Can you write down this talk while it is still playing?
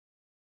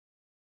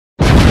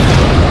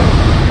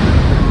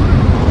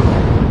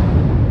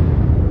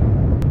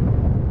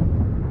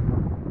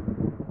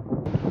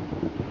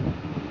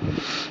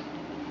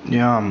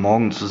Ja,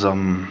 morgen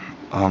zusammen.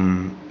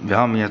 Wir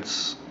haben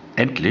jetzt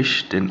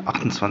endlich den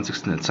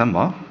 28.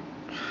 Dezember.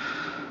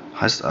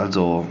 Heißt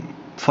also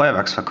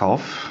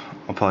Feuerwerksverkauf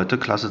ab heute,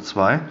 Klasse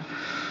 2.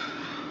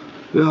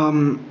 Wir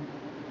haben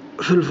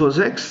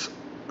 5:06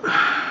 Uhr.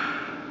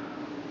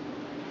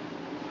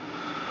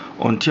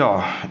 Und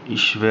ja,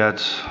 ich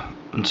werde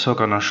in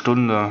circa einer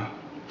Stunde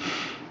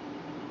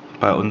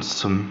bei uns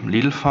zum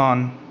Lidl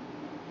fahren.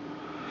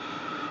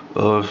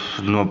 Nur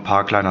ein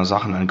paar kleine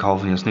Sachen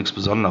einkaufen, jetzt nichts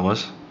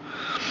Besonderes.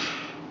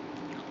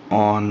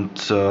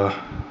 Und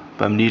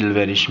beim Lidl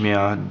werde ich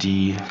mir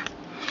die,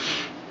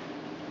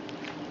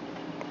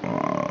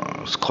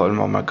 scrollen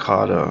wir mal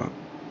gerade,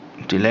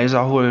 die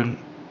Laser holen.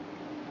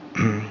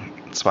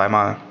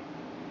 Zweimal.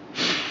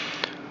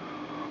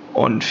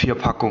 Und 4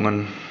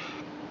 Packungen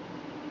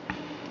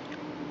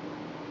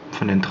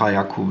von den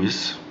 3er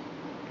Kubis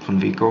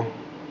von Vico.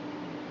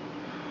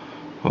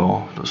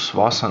 Ja, das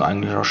war's dann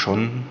eigentlich auch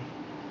schon.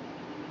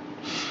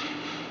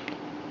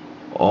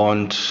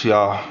 Und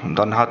ja,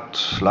 dann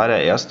hat leider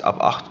erst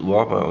ab 8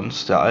 Uhr bei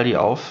uns der Aldi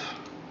auf.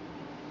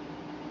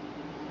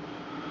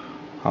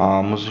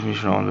 Da muss ich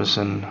mich noch ein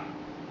bisschen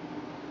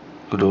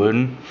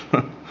gedulden.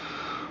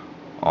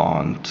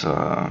 Und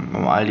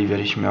beim Aldi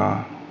werde ich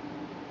mir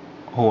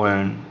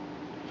holen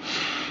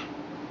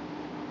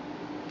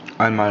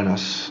einmal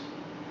das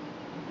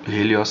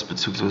Helios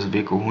bzw.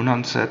 Vico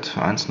 100 Set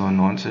für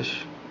 1,99.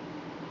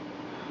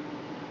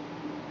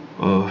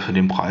 Für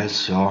den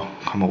Preis, ja,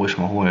 kann man ruhig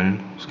mal holen,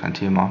 ist kein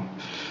Thema.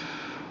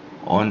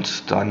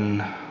 Und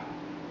dann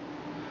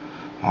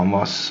haben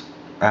wir es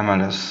einmal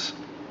das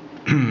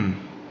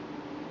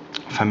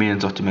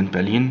Familiensortiment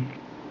Berlin.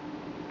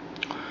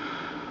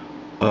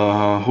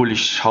 Hole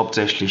ich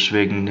hauptsächlich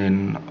wegen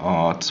den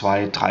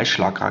 2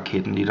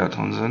 3-Schlag-Raketen, die da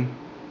drin sind.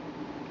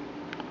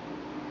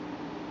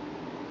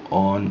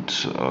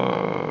 Und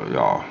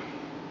ja,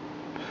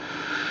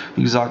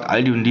 wie gesagt,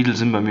 Aldi und Lidl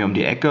sind bei mir um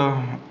die Ecke.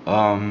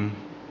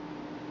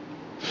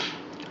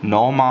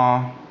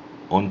 Norma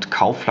und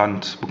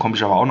Kaufland bekomme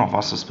ich aber auch noch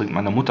was, das bringt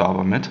meine Mutter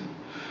aber mit.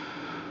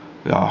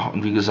 Ja,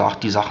 und wie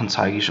gesagt, die Sachen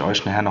zeige ich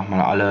euch nachher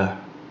nochmal alle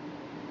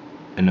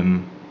in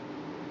einem,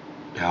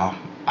 ja,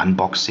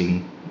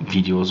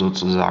 Unboxing-Video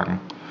sozusagen.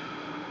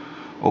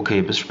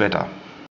 Okay, bis später.